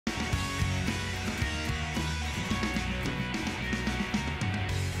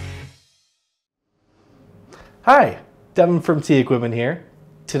Hi, Devin from T Equipment here.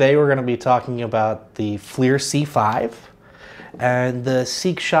 Today we're going to be talking about the FLIR C5 and the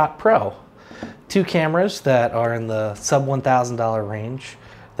Seek ShotPro. Two cameras that are in the sub $1,000 range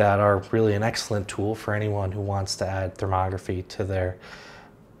that are really an excellent tool for anyone who wants to add thermography to their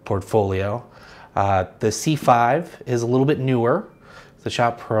portfolio. The C5 is a little bit newer. The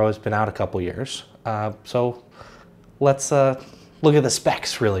ShotPro has been out a couple years. So let's look at the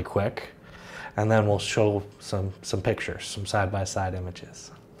specs really quick, and then we'll show some pictures, some side-by-side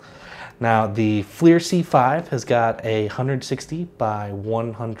images. Now, the FLIR C5 has got a 160 by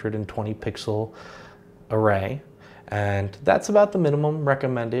 120 pixel array, and that's about the minimum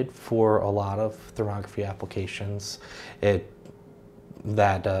recommended for a lot of thermography applications.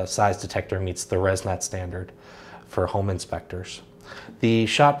 That size detector meets the RESNET standard for home inspectors. The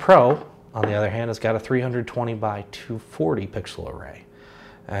ShotPro, on the other hand, has got a 320 by 240 pixel array.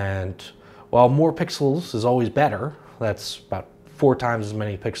 And while more pixels is always better, that's about 4 times as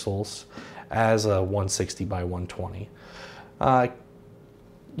many pixels as a 160 by 120.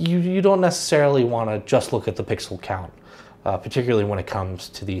 You don't necessarily want to just look at the pixel count, particularly when it comes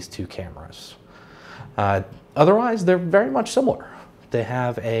to these two cameras. Otherwise, they're very much similar. They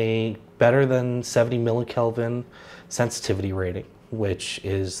have a better than 70 millikelvin sensitivity rating, which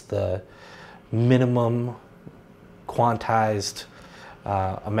is the minimum quantized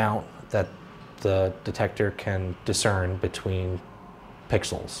amount that the detector can discern between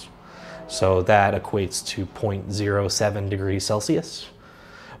pixels. So that equates to 0.07 degrees Celsius,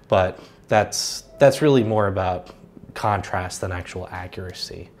 but that's really more about contrast than actual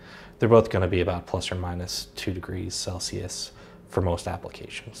accuracy. They're both going to be about plus or minus 2 degrees Celsius for most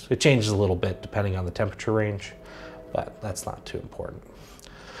applications. It changes a little bit depending on the temperature range, but that's not too important.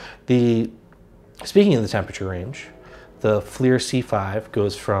 Speaking of the temperature range, the FLIR C5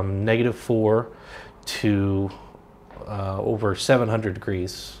 goes from -4 to over 700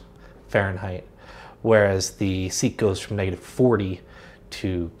 degrees Fahrenheit, whereas the Seek goes from -40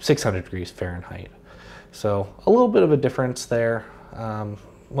 to 600 degrees Fahrenheit. So a little bit of a difference there.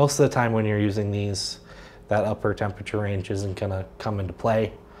 Most of the time when you're using these, that upper temperature range isn't going to come into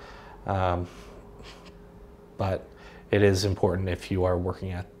play, but it is important if you are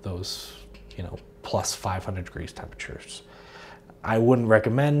working at those, plus 500 degrees temperatures. I wouldn't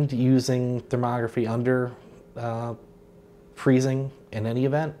recommend using thermography under freezing in any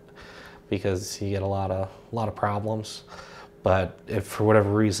event, because you get a lot of problems. But if for whatever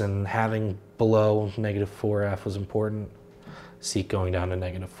reason having below -4F was important, Seek going down to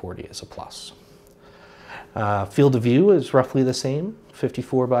 -40 is a plus. Field of view is roughly the same,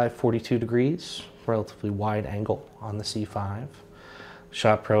 54 by 42 degrees, relatively wide angle on the C5.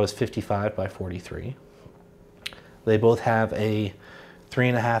 ShotPro is 55 by 43. They both have a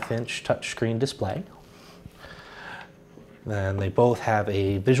 3.5-inch touchscreen display. And they both have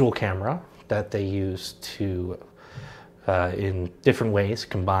a visual camera that they use to, in different ways,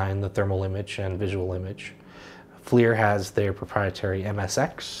 combine the thermal image and visual image. FLIR has their proprietary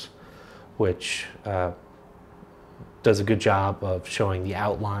MSX, which does a good job of showing the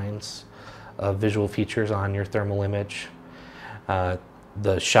outlines of visual features on your thermal image.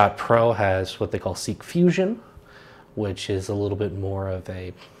 The ShotPro has what they call Seek Fusion, which is a little bit more of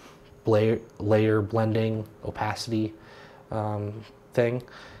a layer blending, opacity thing.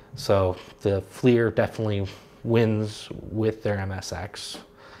 So the FLIR definitely wins with their MSX.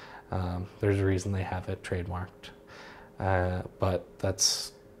 There's a reason they have it trademarked. But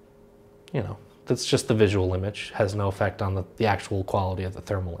that's just the visual image. Has no effect on the actual quality of the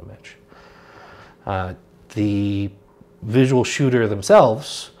thermal image. The visual shooter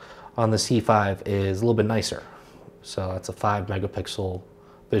themselves on the C5 is a little bit nicer. So it's a 5 megapixel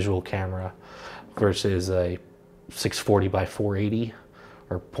visual camera versus a 640 by 480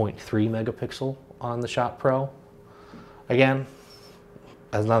 or 0.3 megapixel on the ShotPro. Again,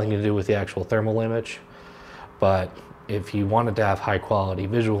 has nothing to do with the actual thermal image, but if you wanted to have high quality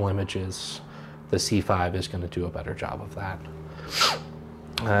visual images, the C5 is going to do a better job of that.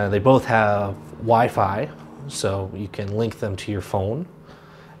 They both have Wi-Fi, so you can link them to your phone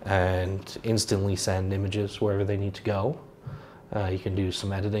and instantly send images wherever they need to go. You can do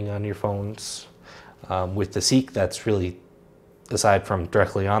some editing on your phones. With the Seek, that's really, aside from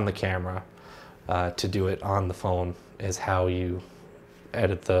directly on the camera, to do it on the phone is how you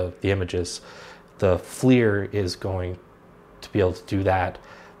edit the images. The FLIR is going to be able to do that,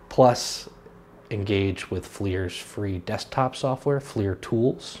 plus engage with FLIR's free desktop software, FLIR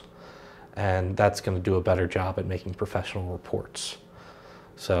Tools, and that's going to do a better job at making professional reports.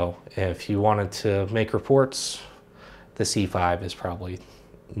 So if you wanted to make reports, the C5 is probably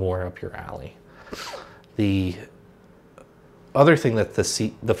more up your alley. The other thing that the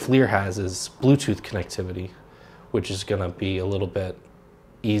FLIR has is Bluetooth connectivity, which is going to be a little bit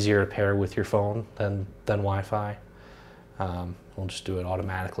easier to pair with your phone than Wi-Fi. We'll just do it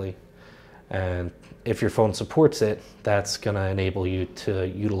automatically. And if your phone supports it, that's going to enable you to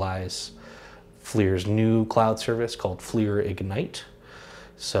utilize FLIR's new cloud service called FLIR Ignite.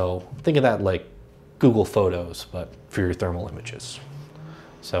 So think of that like Google Photos, but for your thermal images.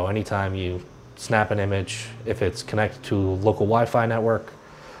 So anytime you snap an image, if it's connected to a local Wi-Fi network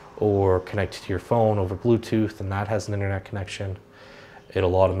or connected to your phone over Bluetooth and that has an internet connection,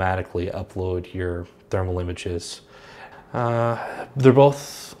 it'll automatically upload your thermal images. They're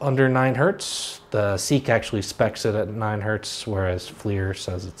both under 9 Hertz. The Seek actually specs it at 9 Hertz, whereas FLIR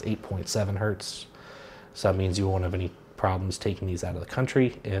says it's 8.7 Hertz. So that means you won't have any problems taking these out of the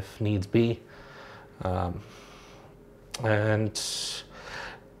country if needs be. And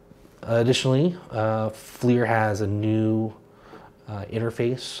additionally, FLIR has a new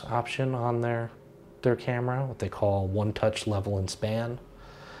interface option on their camera, what they call one touch level and span.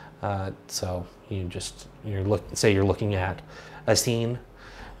 So say you're looking at a scene,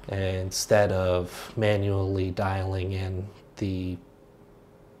 and instead of manually dialing in the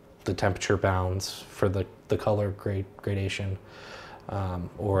temperature bounds for the color gradation,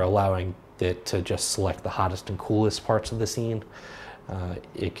 or allowing it to just select the hottest and coolest parts of the scene,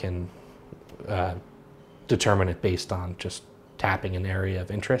 it can determine it based on just tapping an area of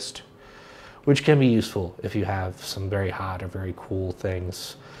interest, which can be useful if you have some very hot or very cool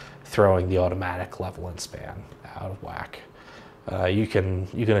things throwing the automatic level and span out of whack. You can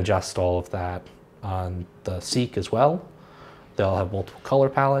adjust all of that on the Seek as well. They'll have multiple color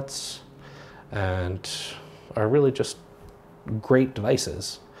palettes and are really just great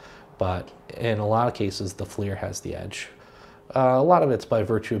devices, but in a lot of cases the FLIR has the edge. A lot of it's by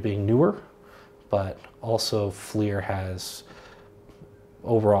virtue of being newer, but also FLIR has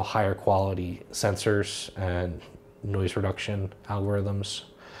overall higher quality sensors and noise reduction algorithms.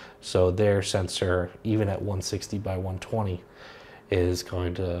 So their sensor, even at 160 by 120, is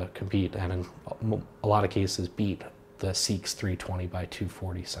going to compete and in a lot of cases beat the Seek's 320 by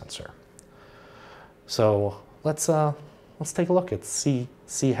 240 sensor. So let's take a look at see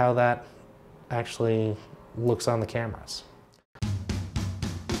how that actually looks on the cameras.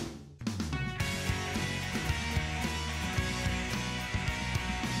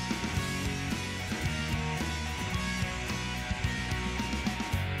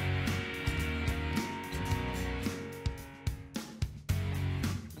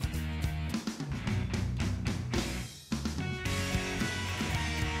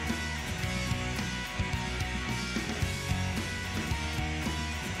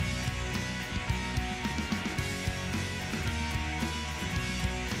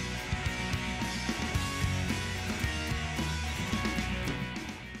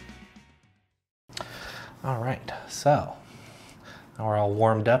 All right, so now we're all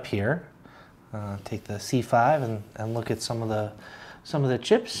warmed up here. Take the C5 and look at some of the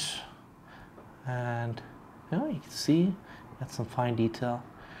chips, and you can see got some fine detail.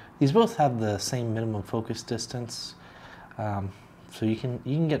 These both have the same minimum focus distance, so you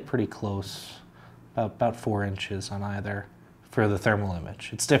can get pretty close, about 4 inches on either for the thermal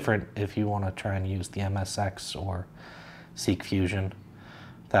image. It's different if you want to try and use the MSX or Seek Fusion.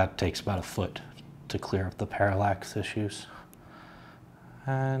 That takes about a foot to clear up the parallax issues.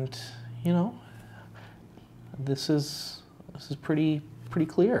 And this is pretty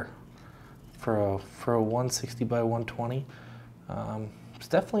clear for a 160 by 120. It's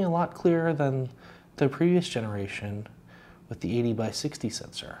definitely a lot clearer than the previous generation with the 80 by 60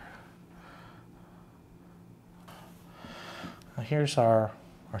 sensor. Now here's our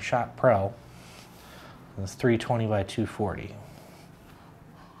ShotPro. It's 320 by 240.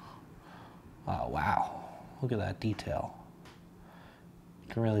 Oh wow, look at that detail.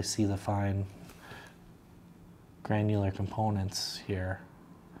 You can really see the fine granular components here.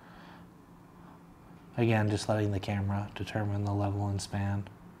 Again, just letting the camera determine the level and span.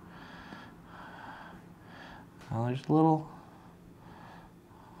 Now there's a little,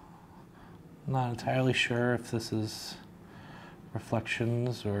 I'm not entirely sure if this is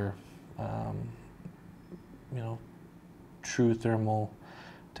reflections or true thermal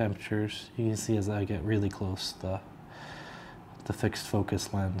temperatures. You can see as I get really close, the fixed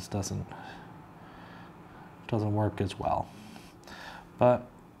focus lens doesn't work as well. But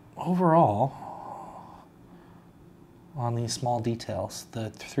overall, on these small details, the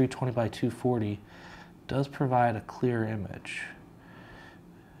 320 by 240 does provide a clear image.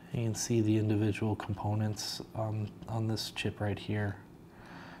 You can see the individual components on this chip right here.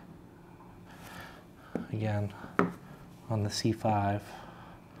 again, on the C5,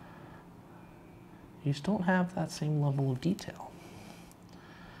 you just don't have that same level of detail.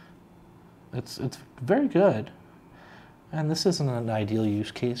 It's very good, and this isn't an ideal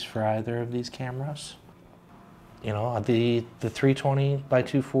use case for either of these cameras. You know, the 320 by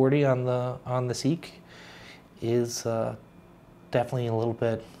 240 on the Seek is definitely a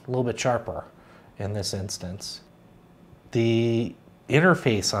little bit sharper in this instance. The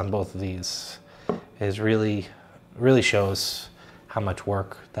interface on both of these is really shows how much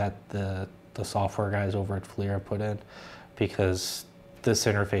work that the software guys over at FLIR put in, because this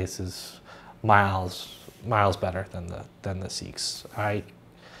interface is miles better than the Seeks. I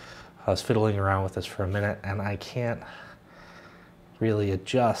was fiddling around with this for a minute, and I can't really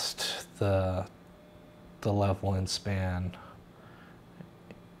adjust the level and span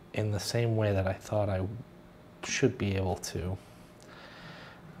in the same way that I thought I should be able to.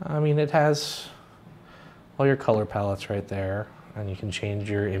 I mean, it has all your color palettes right there, and you can change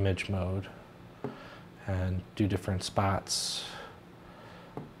your image mode and do different spots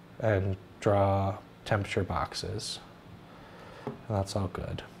and draw temperature boxes, and that's all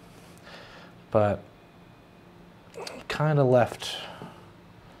good. But kind of left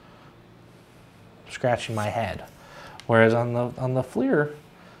scratching my head, whereas on the FLIR,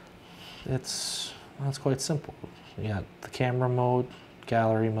 it's quite simple. You got the camera mode,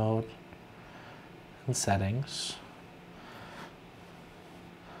 gallery mode, and settings.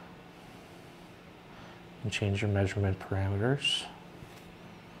 You can change your measurement parameters,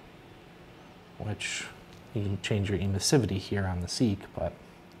 which you can change your emissivity here on the Seek, but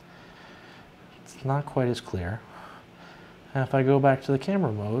it's not quite as clear. And if I go back to the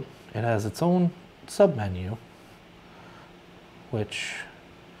camera mode, it has its own submenu, which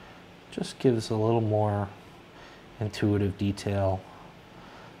just gives a little more intuitive detail,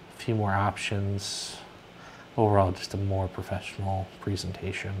 a few more options, overall just a more professional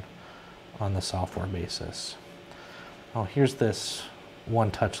presentation on the software basis. Oh, here's this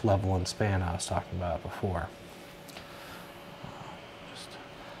one-touch level and span I was talking about before.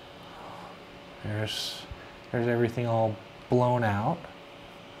 There's everything all blown out,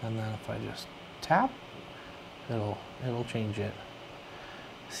 and then if I just tap, it'll change it.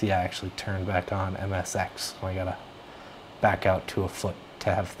 See, I actually turned back on MSX, so I gotta back out to a foot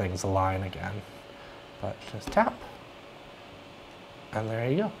to have things align again. But just tap, and there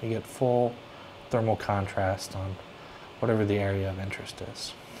you go. You get full thermal contrast on whatever the area of interest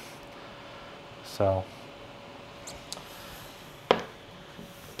is. So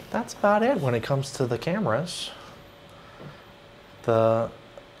that's about it when it comes to the cameras.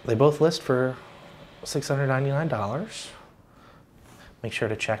 They both list for $699. Make sure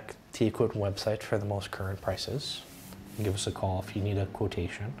to check the equipment website for the most current prices. Give us a call if you need a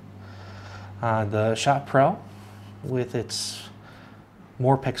quotation. The ShotPro, with its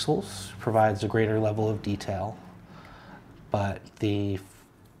more pixels, provides a greater level of detail, but the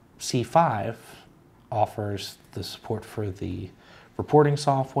C5 offers the support for the reporting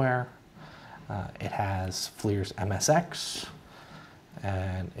software. It has FLIR's MSX,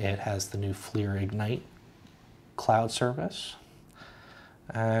 and it has the new FLIR Ignite cloud service.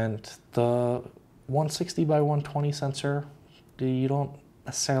 And the 160 by 120 sensor, you don't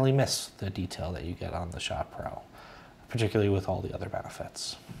necessarily miss the detail that you get on the ShotPro, particularly with all the other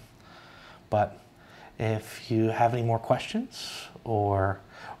benefits. But if you have any more questions or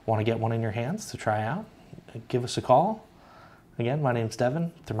want to get one in your hands to try out, give us a call. Again, my name's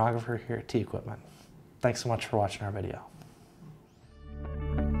Devin, thermographer here at T Equipment. Thanks so much for watching our video.